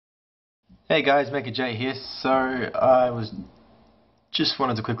Hey guys, MakerJay here. So I was just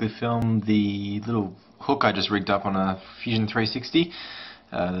wanted to quickly film the little hook I just rigged up on a Fusion 360,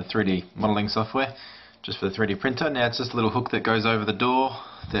 the 3D modeling software, just for the 3D printer. Now it's just a little hook that goes over the door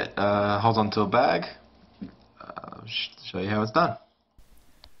that holds onto a bag. Show you how it's done.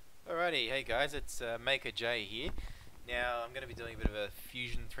 Alrighty, hey guys, it's MakerJay here. Now I'm going to be doing a bit of a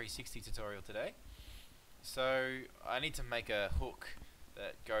Fusion 360 tutorial today. So I need to make a hook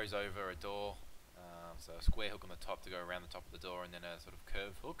that goes over a door, so a square hook on the top to go around the top of the door, and then a sort of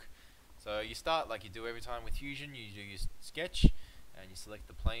curved hook. So you start like you do every time with Fusion. You do your sketch and you select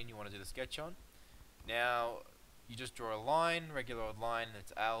the plane you want to do the sketch on. Now you just draw a line, regular old line,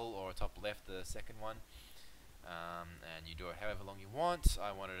 it's L or top left, the second one. And you do it however long you want.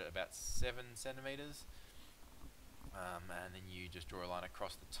 I wanted it about 7 centimeters, and then you just draw a line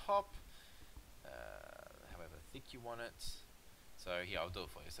across the top, however thick you want it. So here, I'll do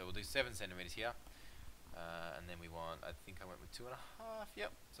it for you. So we'll do 7 centimeters here, and then we want, I think I went with 2.5, yep,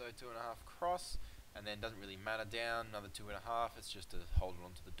 so 2.5 cross, and then doesn't really matter down, another 2.5, it's just to hold it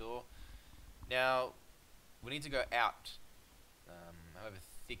onto the door. Now, we need to go out, however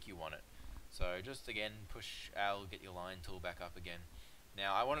thick you want it. So just again, push L, get your line tool back up again.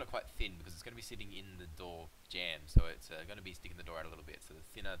 Now I want it quite thin because it's going to be sitting in the door jamb, so it's going to be sticking the door out a little bit, so the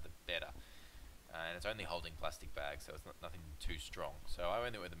thinner the better. And it's only holding plastic bags, so it's nothing too strong. So I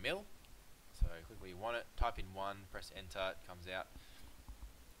went there with a mill, so click where you want it, type in 1, press enter, it comes out.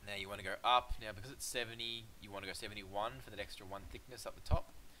 Now you want to go up, now because it's 70, you want to go 71 for that extra 1 thickness up the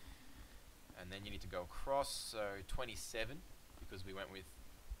top. And then you need to go across, so 27, because we went with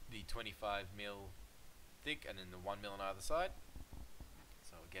the 25mm thick and then the 1mm on either side.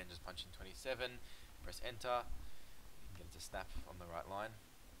 So again, just punch in 27, press enter, you can get it to snap on the right line.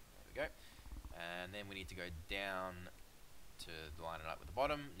 There we go. And then we need to go down to line it up with the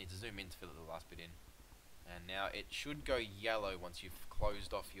bottom. Need to zoom in to fill the last bit in. And now it should go yellow once you've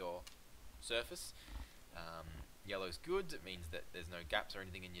closed off your surface. Yellow's good, it means that there's no gaps or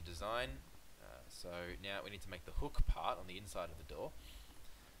anything in your design. So now we need to make the hook part on the inside of the door.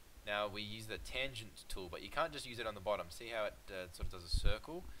 Now we use the tangent tool, but you can't just use it on the bottom. See how it sort of does a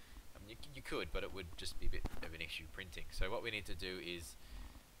circle? You could, but it would just be a bit of an issue printing. So what we need to do is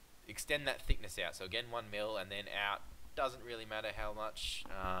extend that thickness out. So again, 1mm and then out. Doesn't really matter how much.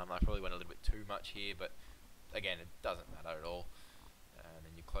 I probably went a little bit too much here, but again, it doesn't matter at all. And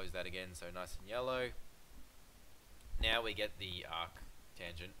then you close that again, so nice and yellow. Now we get the arc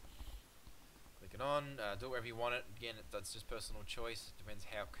tangent. Click it on, do it wherever you want it. Again, that's just personal choice. It depends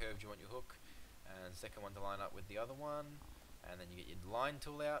how curved you want your hook. And the second one to line up with the other one. And then you get your line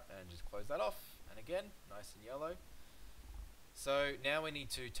tool out and just close that off. And again, nice and yellow. So now we need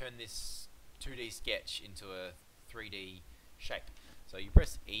to turn this 2D sketch into a 3D shape. So you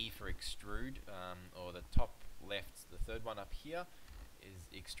press E for extrude, or the top left, the third one up here is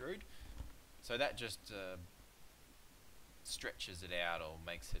extrude. So that just stretches it out or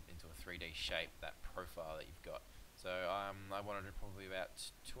makes it into a 3D shape, that profile that you've got. So I wanted it probably about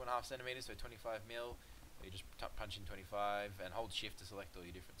 2.5 centimeters, so 25mm. So you just punch in 25 and hold shift to select all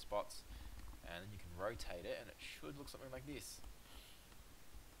your different spots, and then you can rotate it and it should look something like this.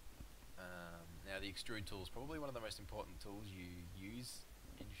 Now the extrude tool is probably one of the most important tools you use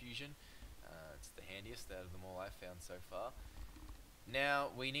in Fusion. It's the handiest out of them all I've found so far. Now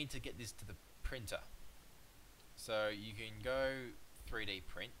we need to get this to the printer. So you can go 3D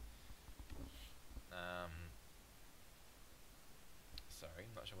print. Sorry,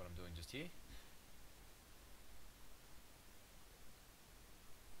 I'm not sure what I'm doing just here.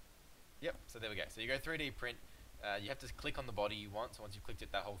 Yep, so there we go. So you go 3D print. You have to click on the body you want. So once you've clicked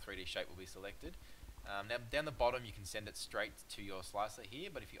it, that whole 3D shape will be selected. Now down the bottom you can send it straight to your slicer here,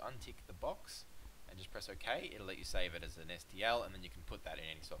 but if you untick the box and just press OK, it'll let you save it as an STL, and then you can put that in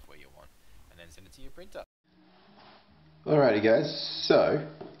any software you want and then send it to your printer. Alrighty guys, so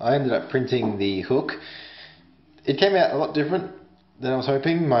I ended up printing the hook. It came out a lot different than I was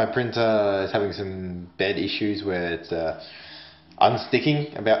hoping. My printer is having some bed issues where it's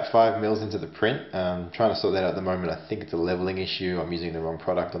unsticking about 5mm into the print. Trying to sort that out at the moment. I think it's a leveling issue. I'm using the wrong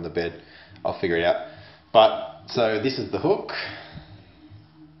product on the bed. I'll figure it out. But, so this is the hook.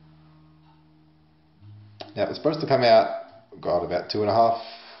 Now it's supposed to come out, got about 2.5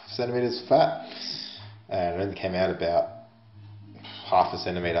 centimeters fat. And it only came out about 0.5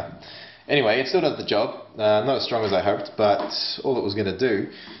 centimeter. Anyway, it still does the job. Not as strong as I hoped, but all it was going to do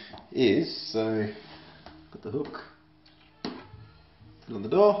is, so, got the hook, put it on the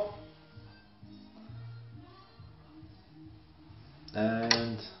door,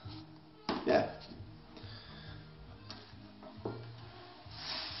 and yeah.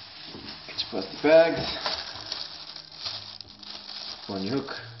 Get your plastic bags, on your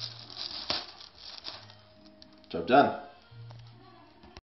hook. Job done.